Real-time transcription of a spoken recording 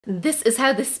This is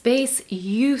how the space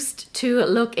used to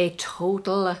look, a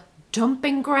total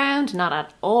dumping ground, not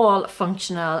at all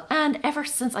functional. And ever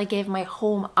since I gave my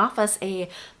home office a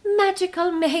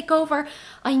magical makeover,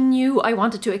 I knew I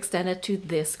wanted to extend it to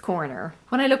this corner.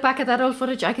 When I look back at that old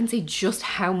footage, I can see just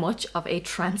how much of a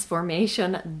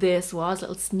transformation this was. A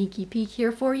little sneaky peek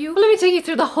here for you. Let me take you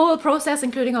through the whole process,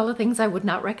 including all the things I would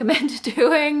not recommend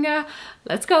doing.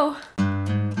 Let's go.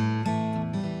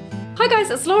 Hi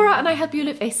guys, it's Laura and I help you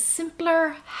live a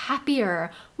simpler, happier,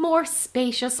 more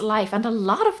spacious life, and a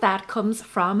lot of that comes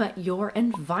from your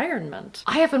environment.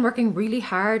 I have been working really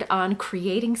hard on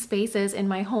creating spaces in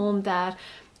my home that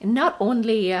not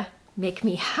only make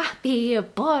me happy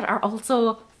but are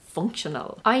also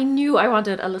functional. I knew I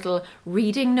wanted a little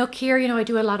reading nook here. You know, I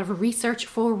do a lot of research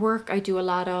for work, I do a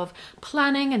lot of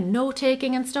planning and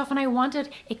note-taking and stuff, and I wanted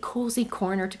a cozy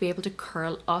corner to be able to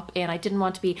curl up in. I didn't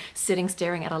want to be sitting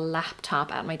staring at a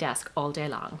laptop at my desk all day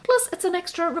long. Plus, it's an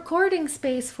extra recording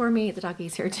space for me. The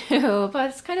doggy's here too, but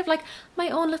it's kind of like my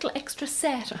own little extra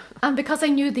set. And because I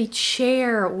knew the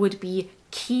chair would be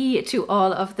key to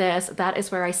all of this, that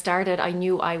is where I started. I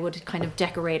knew I would kind of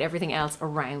decorate everything else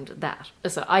around that.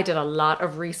 So I did a lot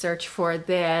of research for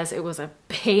this. It was a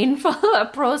painful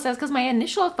process because my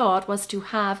initial thought was to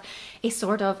have a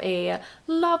sort of a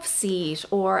love seat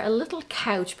or a little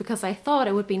couch because I thought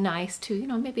it would be nice to, you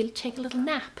know, maybe take a little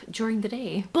nap during the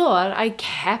day. But I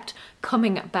kept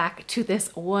coming back to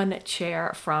this one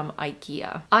chair from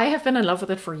IKEA. I have been in love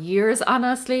with it for years,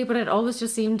 honestly, but it always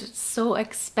just seemed so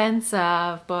expensive.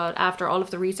 But after all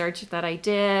of the research that I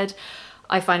did,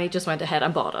 I finally just went ahead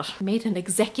and bought it. Made an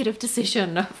executive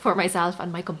decision for myself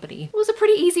and my company. It was a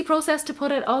pretty easy process to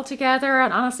put it all together,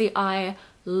 and honestly, I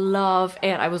love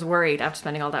it. I was worried after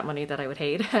spending all that money that I would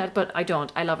hate it, but I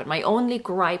don't. I love it. My only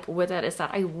gripe with it is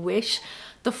that I wish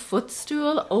the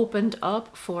footstool opened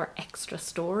up for extra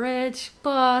storage,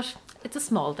 but it's a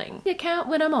small thing. You can't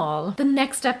win them all. The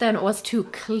next step then was to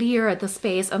clear the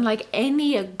space, and like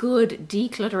any good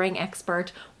decluttering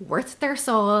expert worth their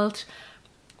salt,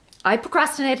 I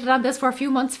procrastinated on this for a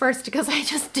few months first because I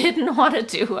just didn't want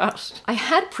to do it. I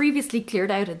had previously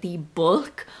cleared out the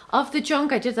bulk of the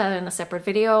junk. I did that in a separate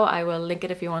video. I will link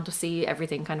it if you want to see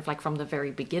everything kind of like from the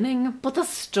very beginning. But the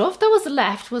stuff that was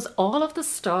left was all of the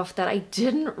stuff that I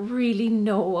didn't really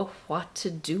know what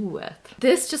to do with.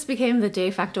 This just became the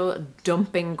de facto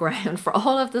dumping ground for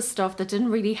all of the stuff that didn't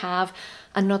really have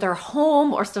another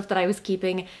home, or stuff that I was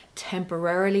keeping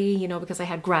temporarily, you know, because I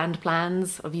had grand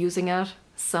plans of using it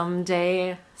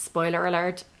someday. Spoiler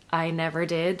alert, I never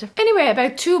did. Anyway,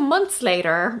 about 2 months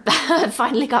later, I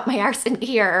finally got my arse in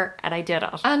gear and I did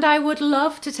it. And I would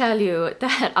love to tell you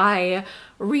that I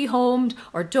rehomed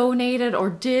or donated or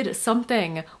did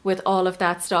something with all of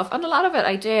that stuff. And a lot of it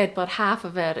I did, but half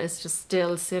of it is just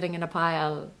still sitting in a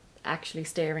pile, actually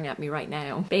staring at me right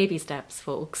now. Baby steps,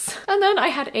 folks. And then I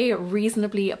had a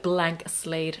reasonably blank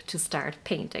slate to start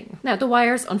painting. Now, the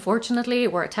wires, unfortunately,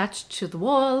 were attached to the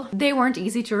wall. They weren't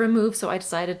easy to remove, so I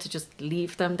decided to just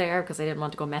leave them there because I didn't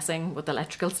want to go messing with the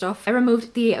electrical stuff. I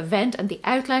removed the vent and the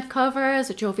outlet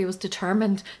covers. Jovi was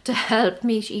determined to help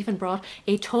me. She even brought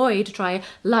a toy to try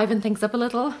liven things up a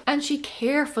little, and she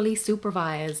carefully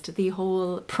supervised the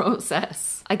whole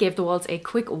process. I gave the walls a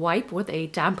quick wipe with a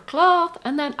damp cloth,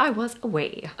 and then I was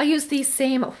away. I used the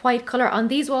same white color on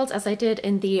these walls as I did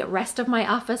in the rest of my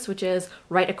office, which is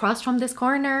right across from this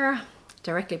corner,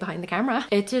 directly behind the camera.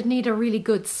 It did need a really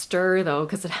good stir though,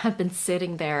 because it had been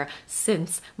sitting there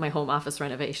since my home office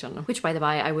renovation, which by the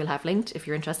by I will have linked if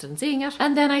you're interested in seeing it.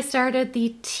 And then I started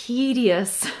the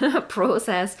tedious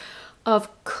process of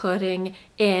cutting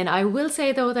in. I will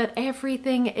say though that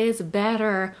everything is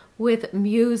better with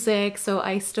music, so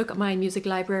I stuck my music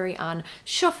library on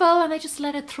shuffle and I just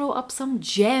let it throw up some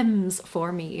gems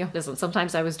for me. Listen,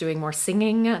 sometimes I was doing more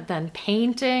singing than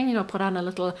painting, you know, put on a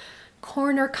little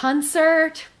corner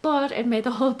concert, but it made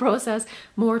the whole process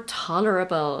more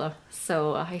tolerable.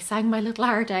 So I sang my little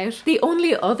heart out. The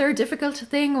only other difficult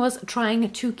thing was trying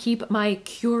to keep my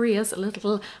curious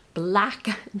little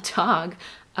black dog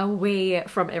away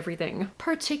from everything,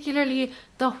 particularly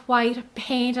the white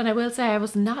paint, and I will say I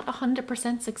was not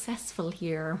 100% successful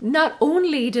here. Not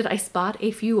only did I spot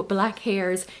a few black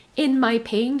hairs in my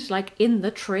paint, like in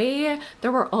the tray.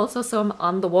 There were also some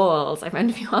on the walls. I found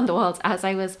a few on the walls as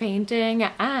I was painting,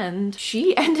 and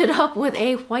she ended up with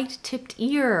a white tipped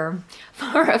ear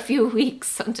for a few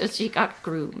weeks until she got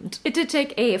groomed. It did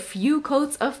take a few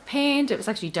coats of paint. It was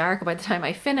actually dark by the time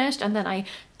I finished, and then I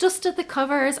dusted the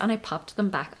covers and I popped them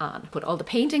back on. Put all the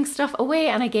painting stuff away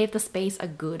and I gave the space a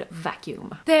good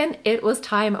vacuum. Then it was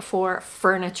time for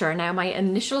furniture. Now my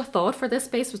initial thought for this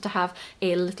space was to have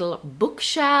a little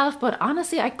bookshelf, but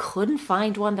honestly I couldn't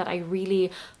find one that I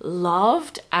really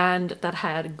loved and that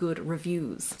had good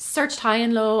reviews. Searched high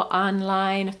and low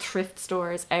online, thrift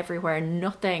stores everywhere.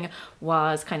 Nothing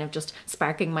was kind of just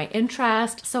sparking my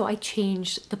interest, so I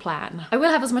changed the plan. I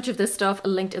will have as much of this stuff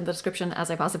linked in the description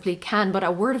as I possibly can, but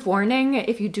a word of warning,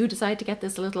 if you do decide to get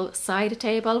this little side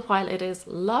table, while it is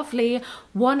lovely,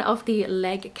 one of the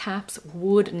leg caps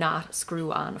would not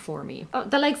screw on for me.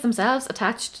 The legs themselves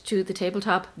attached to the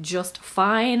tabletop just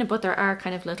fine, but there are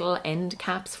kind of little end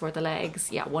caps for the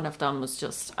legs. Yeah, one of them was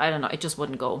just, I don't know, it just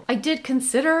wouldn't go. I did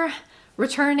consider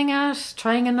returning it,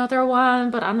 trying another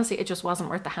one, but honestly it just wasn't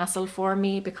worth the hassle for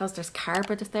me because there's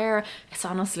carpet there. It's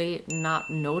honestly not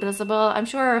noticeable. I'm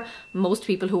sure most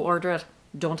people who order it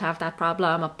don't have that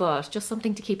problem, but just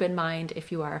something to keep in mind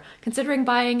if you are considering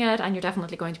buying it, and you're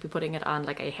definitely going to be putting it on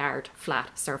like a hard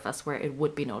flat surface where it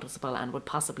would be noticeable and would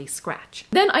possibly scratch.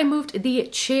 Then I moved the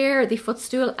chair, the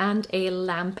footstool and a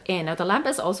lamp in. Now the lamp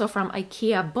is also from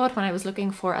IKEA, but when I was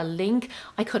looking for a link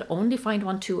I could only find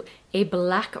one to a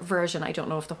black version. I don't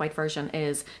know if the white version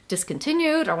is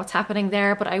discontinued or what's happening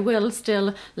there, but I will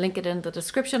still link it in the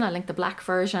description. I'll link the black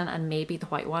version and maybe the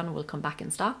white one will come back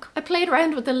in stock. I played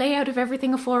around with the layout of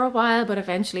everything for a while, but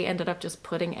eventually ended up just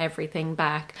putting everything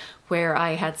back where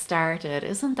I had started.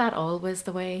 Isn't that always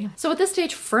the way? So at this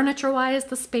stage, furniture-wise,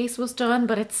 the space was done,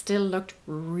 but it still looked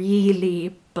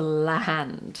really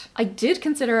bland. I did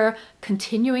consider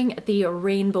continuing the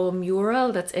rainbow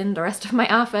mural that's in the rest of my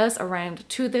office around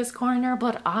to this corner,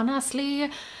 but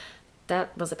honestly,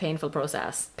 that was a painful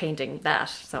process painting that,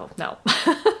 so no.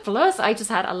 Plus I just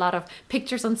had a lot of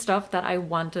pictures and stuff that I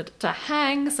wanted to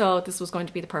hang, so this was going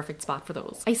to be the perfect spot for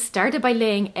those. I started by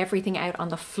laying everything out on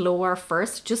the floor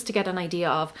first, just to get an idea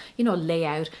of, you know,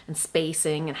 layout and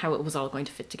spacing and how it was all going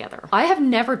to fit together. I have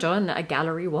never done a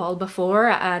gallery wall before,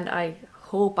 and I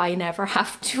hope I never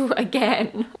have to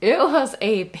again. It was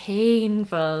a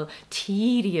painful,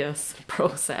 tedious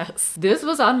process. This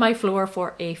was on my floor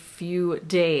for a few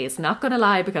days, not gonna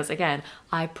lie, because again,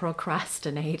 I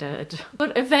procrastinated.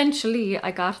 But eventually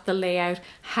I got the layout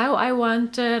how I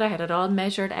wanted. I had it all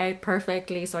measured out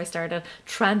perfectly, so I started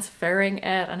transferring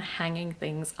it and hanging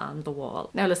things on the wall.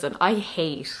 Now listen, I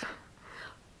hate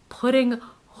putting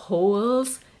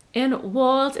holes in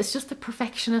walls. It's just the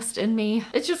perfectionist in me.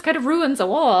 It just kind of ruins a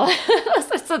wall.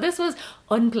 So this was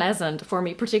unpleasant for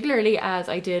me, particularly as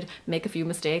I did make a few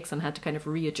mistakes and had to kind of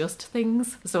readjust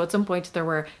things. So at some point there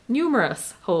were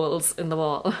numerous holes in the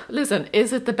wall. Listen,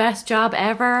 is it the best job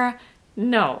ever?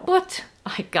 No. But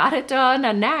I got it done,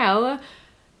 and now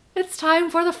it's time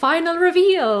for the final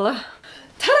reveal.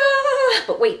 Ta-da!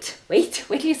 But wait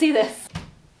till you see this.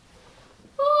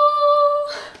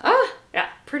 Oh, yeah,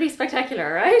 pretty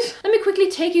spectacular, right? Let me quickly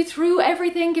take you through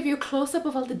everything, give you a close-up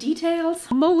of all the details.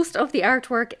 Most of the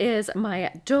artwork is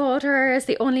my daughter's.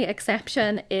 The only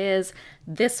exception is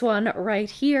this one right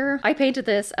here. I painted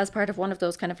this as part of one of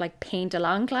those kind of like paint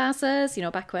along classes, you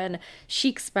know, back when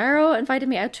Chic Sparrow invited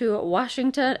me out to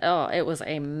Washington. Oh, it was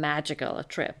a magical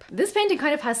trip. This painting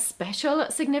kind of has special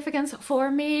significance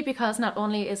for me because not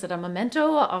only is it a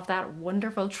memento of that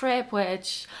wonderful trip,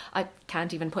 which I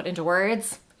can't even put into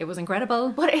words, it was incredible,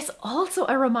 but it's also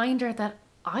a reminder that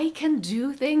I can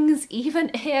do things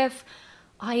even if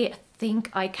I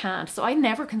think I can't. So I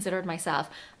never considered myself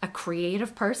a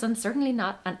creative person, certainly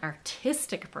not an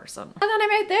artistic person. And then I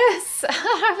made this.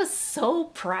 I was so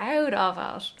proud of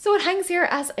it. So it hangs here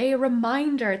as a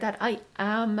reminder that I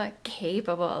am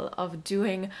capable of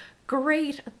doing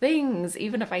great things,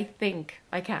 even if I think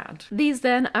I can't. These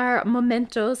then are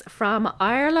mementos from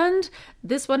Ireland.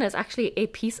 This one is actually a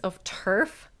piece of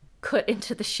turf cut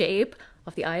into the shape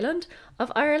of the island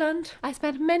of Ireland. I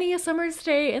spent many a summer's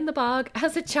day in the bog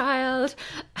as a child.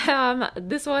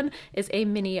 This one is a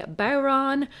mini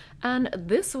Bowron, and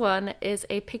this one is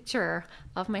a picture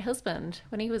of my husband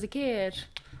when he was a kid.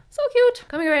 So cute.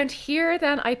 Coming around here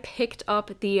then, I picked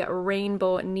up the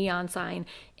rainbow neon sign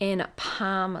in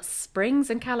Palm Springs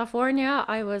in California.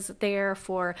 I was there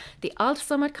for the Alt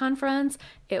Summit conference.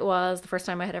 It was the first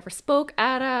time I had ever spoke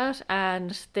at it,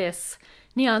 and this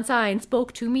neon sign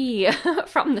spoke to me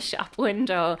from the shop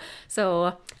window.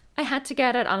 So I had to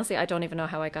get it. Honestly, I don't even know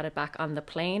how I got it back on the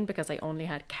plane because I only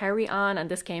had carry-on, and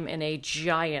this came in a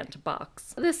giant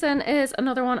box. This then is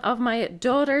another one of my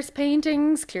daughter's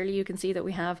paintings. Clearly you can see that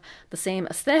we have the same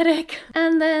aesthetic.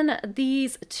 And then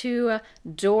these two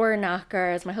door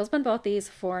knockers. My husband bought these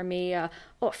for me a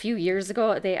few years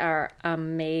ago. They are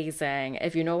amazing.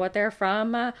 If you know what they're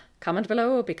from, comment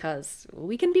below because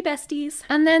we can be besties.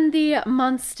 And then the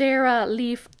Monstera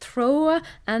leaf throw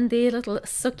and the little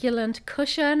succulent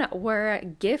cushion were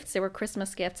gifts. They were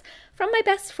Christmas gifts from my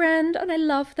best friend, and I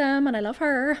love them and I love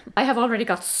her. I have already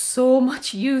got so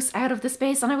much use out of the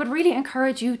space, and I would really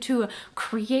encourage you to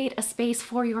create a space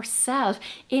for yourself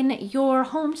in your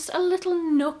home, just a little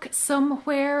nook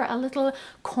somewhere, a little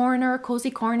corner,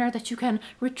 cozy corner that you can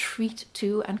retreat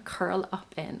to and curl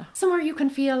up in. Somewhere you can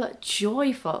feel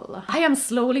joyful. I am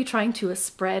slowly trying to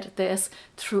spread this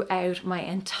throughout my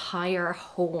entire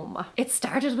home. It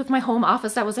started with my home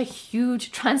office. That was a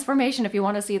huge transformation. If you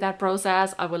want to see that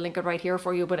process, I will link it right here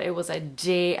for you, but it was a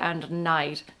day and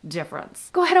night difference.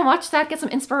 Go ahead and watch that, get some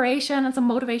inspiration and some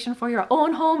motivation for your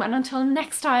own home, and until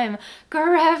next time, go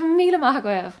raibh míle maith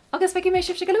agaibh. Agus feicim mé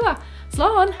sibh se go luath.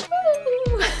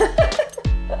 Slán!